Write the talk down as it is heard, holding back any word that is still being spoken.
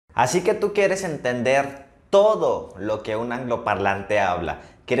Así que tú quieres entender todo lo que un angloparlante habla.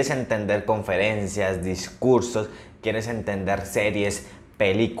 Quieres entender conferencias, discursos, quieres entender series,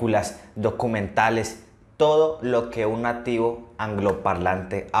 películas, documentales, todo lo que un nativo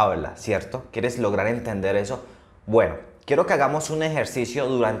angloparlante habla, ¿cierto? ¿Quieres lograr entender eso? Bueno, quiero que hagamos un ejercicio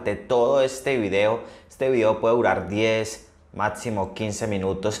durante todo este video. Este video puede durar 10, máximo 15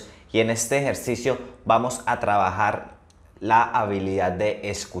 minutos y en este ejercicio vamos a trabajar la habilidad de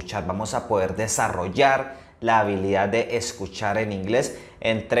escuchar. Vamos a poder desarrollar la habilidad de escuchar en inglés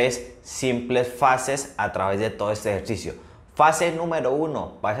en 3 simples fases a través de todo este ejercicio. Fase número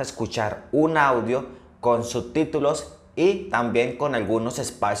 1, vas a escuchar un audio con subtítulos y también con algunos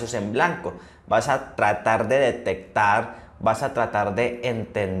espacios en blanco. Vas a tratar de detectar, vas a tratar de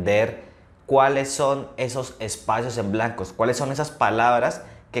entender cuáles son esos espacios en blanco, cuáles son esas palabras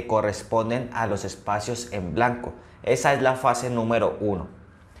que corresponden a los espacios en blanco. Esa es la fase número 1.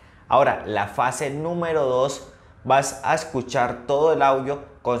 Ahora, la fase número 2, vas a escuchar todo el audio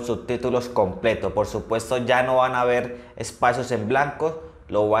con subtítulos completos. Por supuesto, ya no van a haber espacios en blanco,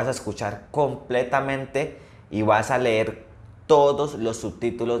 lo vas a escuchar completamente y vas a leer todos los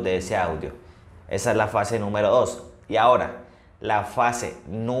subtítulos de ese audio. Esa es la fase número 2. Y ahora, la fase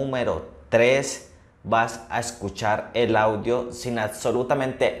número 3, vas a escuchar el audio sin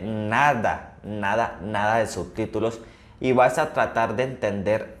absolutamente nada de subtítulos y vas a tratar de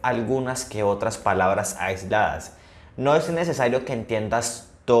entender algunas que otras palabras aisladas. No es necesario que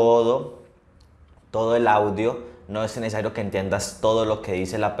entiendas todo el audio, no es necesario que entiendas todo lo que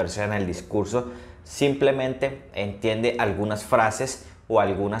dice la persona en el discurso, simplemente entiende algunas frases o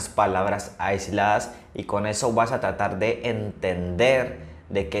algunas palabras aisladas y con eso vas a tratar de entender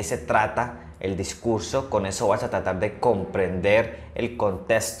de qué se trata el discurso, con eso vas a tratar de comprender el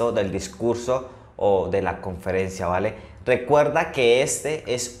contexto del discurso o de la conferencia, ¿vale? Recuerda que este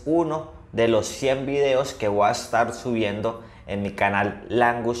es uno de los 100 videos que voy a estar subiendo en mi canal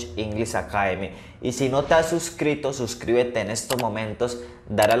Languz English Academy. Y si no te has suscrito, suscríbete en estos momentos,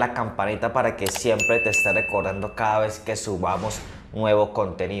 dale a la campanita para que siempre te esté recordando cada vez que subamos nuevo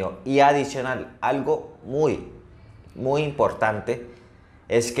contenido. Y adicional, algo muy importante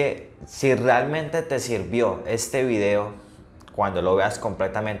es que si realmente te sirvió este video, cuando lo veas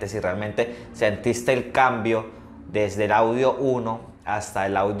completamente, si realmente sentiste el cambio desde el audio 1 hasta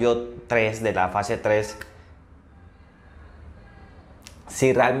el audio 3 de la fase 3,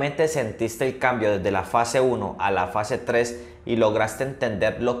 si realmente sentiste el cambio desde la fase 1 a la fase 3 y lograste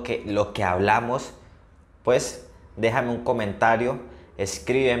entender lo que hablamos, pues déjame un comentario,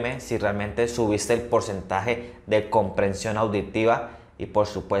 escríbeme si realmente subiste el porcentaje de comprensión auditiva y por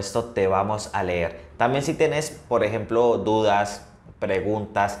supuesto te vamos a leer. También si tienes, por ejemplo, dudas,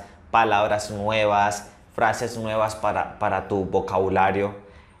 preguntas, palabras nuevas, frases nuevas para tu vocabulario,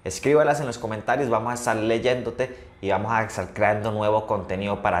 escríbalas en los comentarios, vamos a estar leyéndote y vamos a estar creando nuevo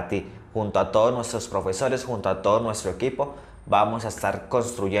contenido para ti. Junto a todos nuestros profesores, junto a todo nuestro equipo, vamos a estar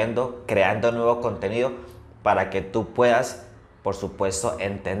construyendo, creando nuevo contenido para que tú puedas, por supuesto,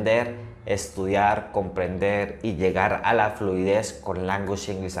 entender, estudiar, comprender y llegar a la fluidez con Languz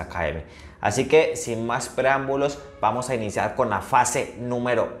English Academy. Así que, sin más preámbulos, vamos a iniciar con la fase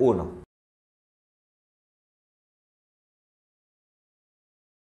número 1.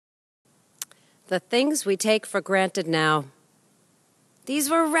 The things we take for granted now.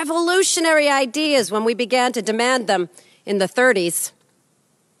 These were revolutionary ideas when we began to demand them in the 30s.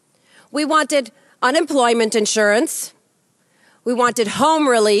 We wanted unemployment insurance. We wanted home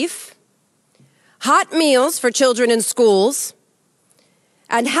relief, hot meals for children in schools,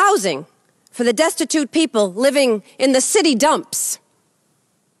 and housing for the destitute people living in the city dumps.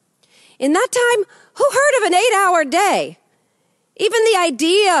 In that time, who heard of an 8-hour day? Even the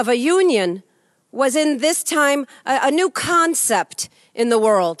idea of a union was in this time a new concept in the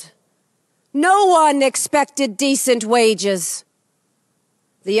world. No one expected decent wages.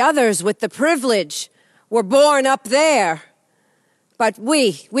 The others with the privilege were born up there. But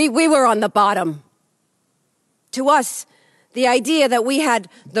we were on the bottom. To us, the idea that we had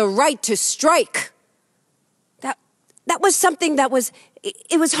the right to strike, that was something that was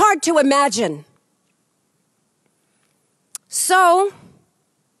hard to imagine. So,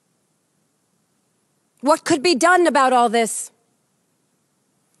 what could be done about all this?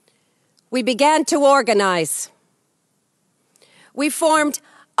 We began to organize. We formed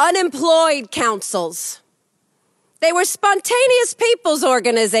unemployed councils. They were spontaneous people's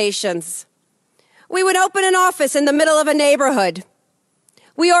organizations. We would open an office in the middle of a neighborhood.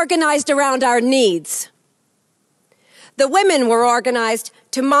 We organized around our needs. The women were organized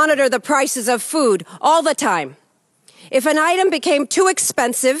to monitor the prices of food all the time. If an item became too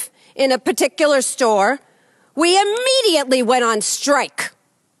expensive in a particular store, we immediately went on strike.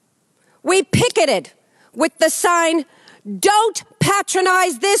 We picketed with the sign, "Don't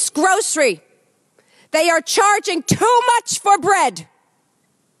patronize this grocery. They are charging too much for bread."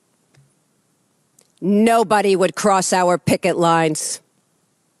 Nobody would cross our picket lines.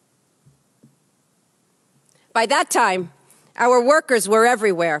 By that time, our workers were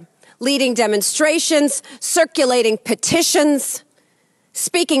everywhere, leading demonstrations, circulating petitions,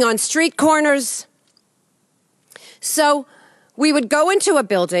 speaking on street corners. So we would go into a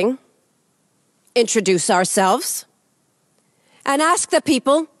building, introduce ourselves, and ask the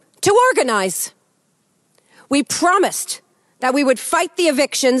people to organize. We promised that we would fight the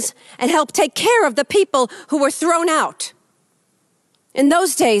evictions and help take care of the people who were thrown out. In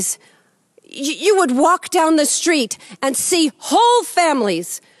those days, you would walk down the street and see whole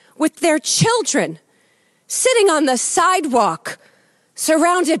families with their children sitting on the sidewalk,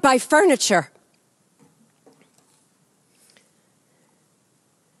 surrounded by furniture.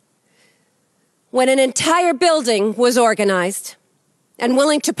 When an entire building was organized and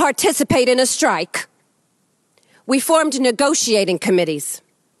willing to participate in a strike, we formed negotiating committees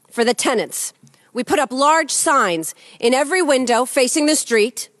for the tenants. We put up large signs in every window facing the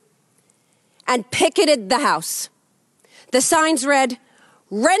street and picketed the house. The signs read,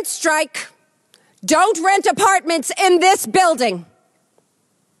 "Rent strike. Don't rent apartments in this building."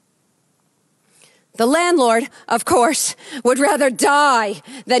 The landlord, of course, would rather die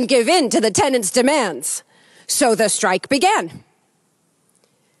than give in to the tenants' demands. So the strike began.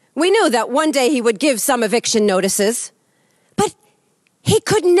 We knew that one day he would give some eviction notices, but he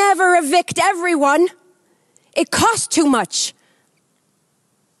could never evict everyone. It cost too much.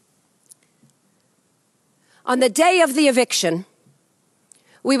 On the day of the eviction,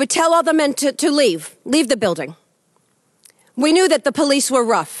 we would tell all the men to leave the building. We knew that the police were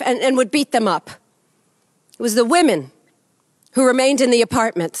rough and would beat them up. It was the women who remained in the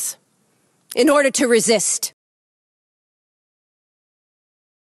apartments in order to resist.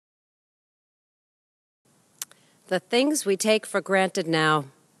 The things we take for granted now.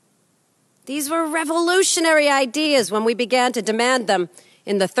 These were revolutionary ideas when we began to demand them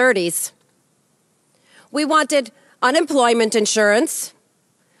in the 30s. We wanted unemployment insurance.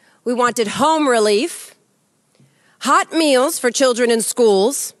 We wanted home relief, hot meals for children in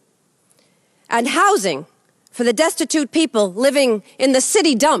schools, and housing for the destitute people living in the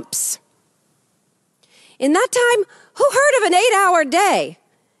city dumps. In that time, who heard of an 8-hour day?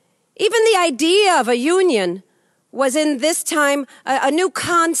 Even the idea of a union was in this time a new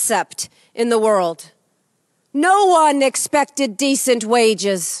concept in the world. No one expected decent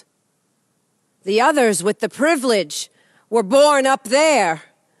wages. The others with the privilege were born up there.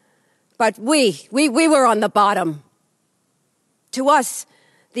 But we were on the bottom. To us,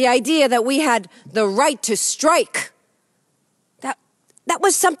 the idea that we had the right to strike, that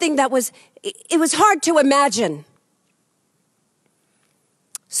was something that was hard to imagine.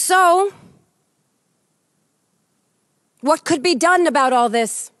 So, what could be done about all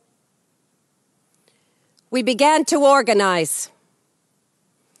this? We began to organize.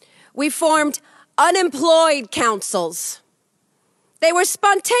 We formed unemployed councils. They were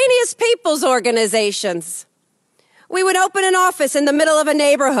spontaneous people's organizations. We would open an office in the middle of a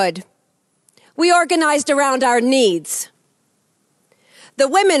neighborhood. We organized around our needs. The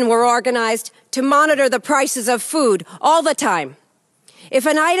women were organized to monitor the prices of food all the time. If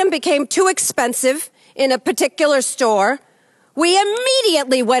an item became too expensive in a particular store, we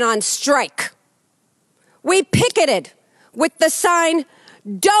immediately went on strike. We picketed with the sign,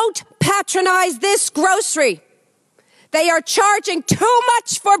 "Don't patronize this grocery. They are charging too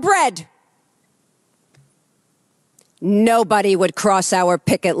much for bread." Nobody would cross our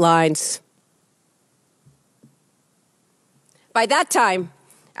picket lines. By that time,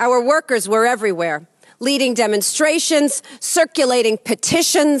 our workers were everywhere, leading demonstrations, circulating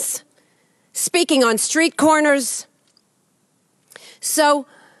petitions, speaking on street corners. So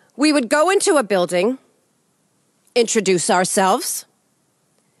we would go into a building, introduce ourselves,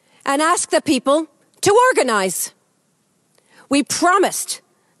 and ask the people to organize. We promised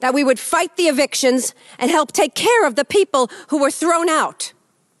that we would fight the evictions and help take care of the people who were thrown out.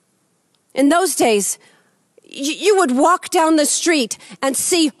 In those days, you would walk down the street and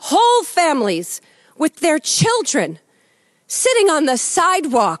see whole families with their children sitting on the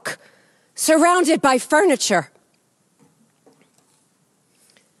sidewalk, surrounded by furniture.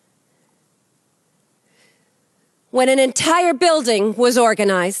 When an entire building was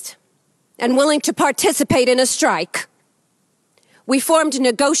organized and willing to participate in a strike, we formed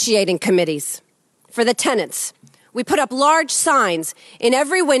negotiating committees for the tenants. We put up large signs in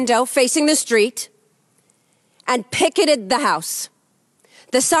every window facing the street and picketed the house.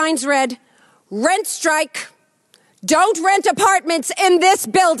 The signs read, "Rent strike. Don't rent apartments in this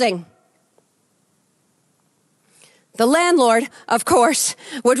building." The landlord, of course,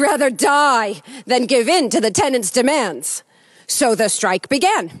 would rather die than give in to the tenants' demands. So the strike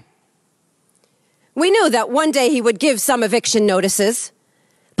began. We knew that one day he would give some eviction notices,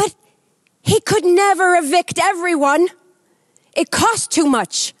 but he could never evict everyone. It cost too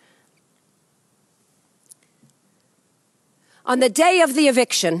much. On the day of the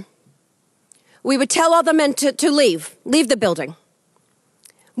eviction, we would tell all the men to leave the building.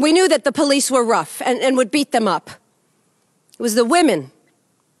 We knew that the police were rough and would beat them up. It was the women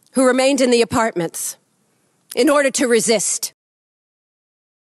who remained in the apartments in order to resist.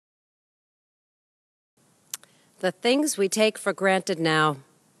 The things we take for granted now.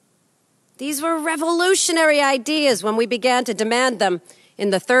 These were revolutionary ideas when we began to demand them in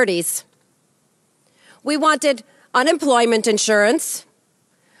the 30s. We wanted unemployment insurance.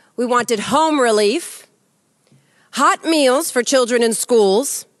 We wanted home relief, hot meals for children in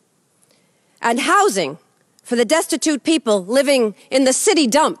schools, and housing for the destitute people living in the city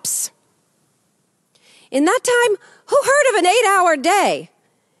dumps. In that time, who heard of an 8-hour day?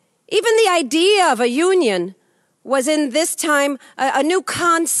 Even the idea of a union was in this time a new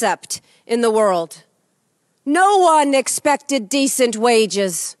concept in the world. No one expected decent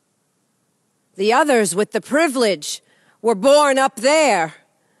wages. The others with the privilege were born up there.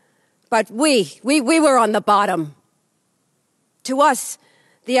 But we were on the bottom. To us,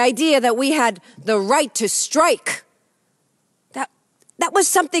 the idea that we had the right to strike, that was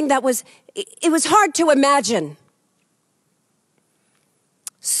something that was hard to imagine.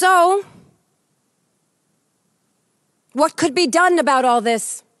 So, what could be done about all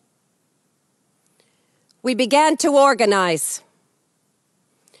this? We began to organize.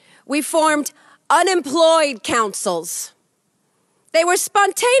 We formed unemployed councils. They were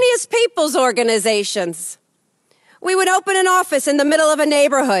spontaneous people's organizations. We would open an office in the middle of a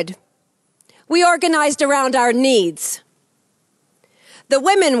neighborhood. We organized around our needs. The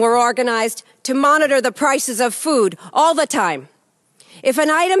women were organized to monitor the prices of food all the time. If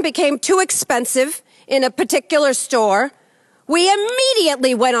an item became too expensive in a particular store, we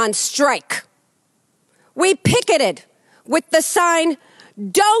immediately went on strike. We picketed with the sign,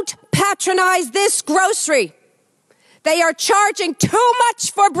 "Don't patronize this grocery. They are charging too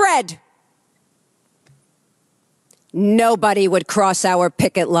much for bread." Nobody would cross our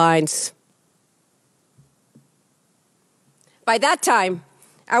picket lines. By that time,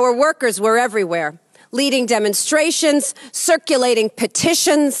 our workers were everywhere, leading demonstrations, circulating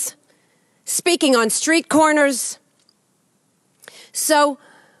petitions, speaking on street corners. So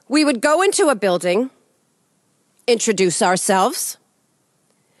we would go into a building, introduce ourselves,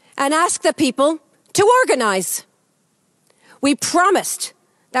 and ask the people to organize. We promised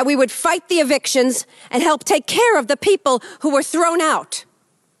that we would fight the evictions and help take care of the people who were thrown out.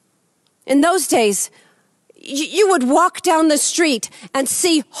 In those days, you would walk down the street and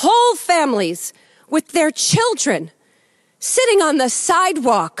see whole families with their children sitting on the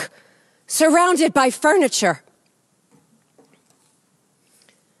sidewalk, surrounded by furniture.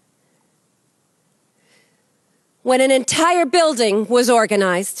 When an entire building was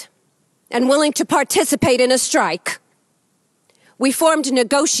organized and willing to participate in a strike, we formed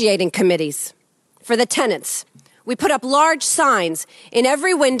negotiating committees for the tenants. We put up large signs in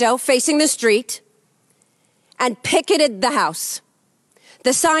every window facing the street and picketed the house.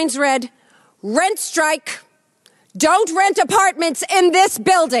 The signs read, "Rent strike. Don't rent apartments in this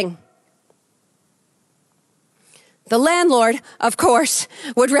building." The landlord, of course,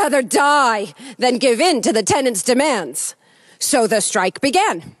 would rather die than give in to the tenants' demands. So the strike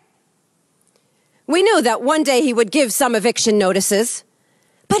began. We knew that one day he would give some eviction notices,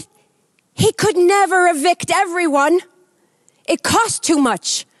 but he could never evict everyone. It cost too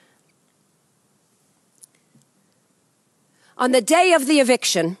much. On the day of the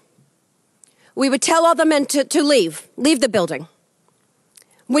eviction, we would tell all the men to leave the building.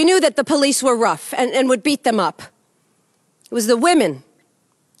 We knew that the police were rough and would beat them up. It was the women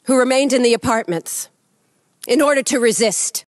who remained in the apartments in order to resist.